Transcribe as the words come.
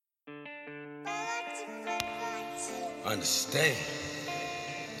Understand,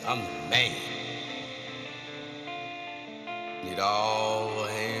 I'm the man. Need all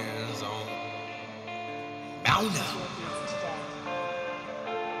hands on. Mount up.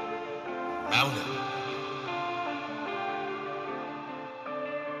 Mount up.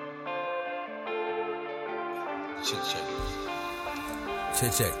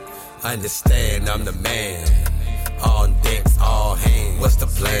 Check. I understand, I'm the man. On decks, all hands. What's the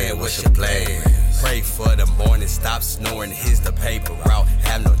plan? What's your plan? Pray for the morning, stop snoring. Here's the paper route.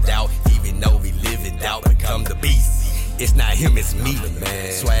 Have no doubt, even though we live in doubt, become the beast. It's not him, it's me.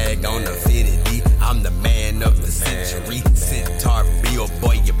 Swag on the infinity. I'm the man of the century. Centaur, real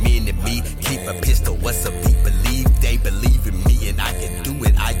boy, you mean to me. Keep a pistol, what's a beat? Believe they believe in me, and I can do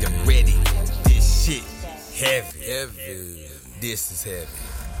it. I am ready. This shit heavy. This is heavy.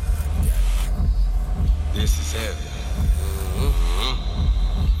 This is heavy.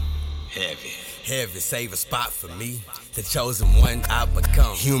 Heavy, save a spot for me. The chosen one I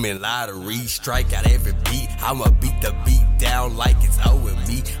become. Human lottery, strike out every beat. I'ma beat the beat down like it's owing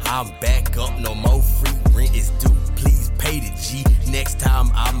me. I'm back up, no more free rent is due. Please pay the G. Next time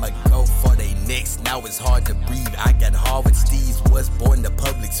I'ma go for they next. Now it's hard to breathe. I got Harvard Steves, was born to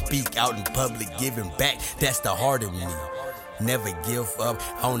public speak. Out in public, giving back. That's the heart of me. Never give up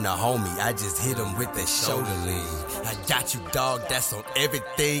on the homie, I just hit him with the shoulder lean. I got you, dog, that's on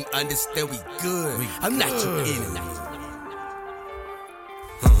everything. Understand we good, I'm not your enemy.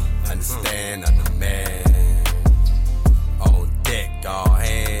 Understand I'm the man. On deck, all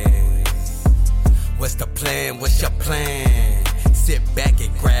hands. What's the plan, what's your plan? Sit back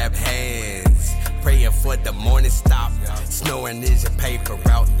and grab hands. Praying for the morning stop. Snoring is your paper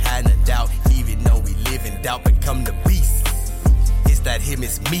route. Had a doubt, even though we live in doubt, become the beast. It's not him,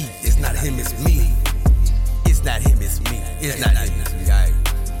 it's me. It's not him, it's me. It's not him, it's me. It's not him, it's me.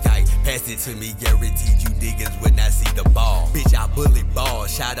 Pass it to me, guaranteed you niggas when I see the ball. Bitch, I bully ball.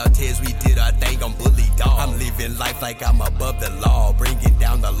 Shout out Tez, we did our thing, I'm bully dog. I'm living life like I'm above the law. Bringing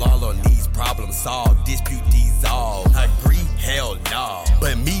down the law on these problems solved. Dispute dissolve. Agree? Hell no.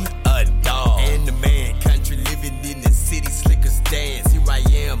 But me, a dog. And the man, country living in the city, slicker stands. Here I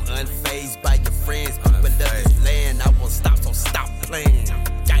am, unfazed by your friends. People of this land, I won't stop, so stop playing.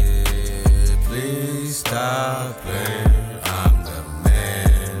 Yeah, please stop playing. I'm the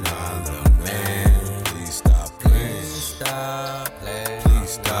man, I'm the man. Please stop playing. Stop playing. Please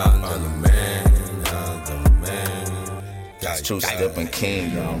stop. I'm the man, I'm the man. It's two-stepping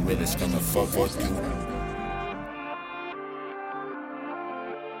king, I'm really gonna fuck with you.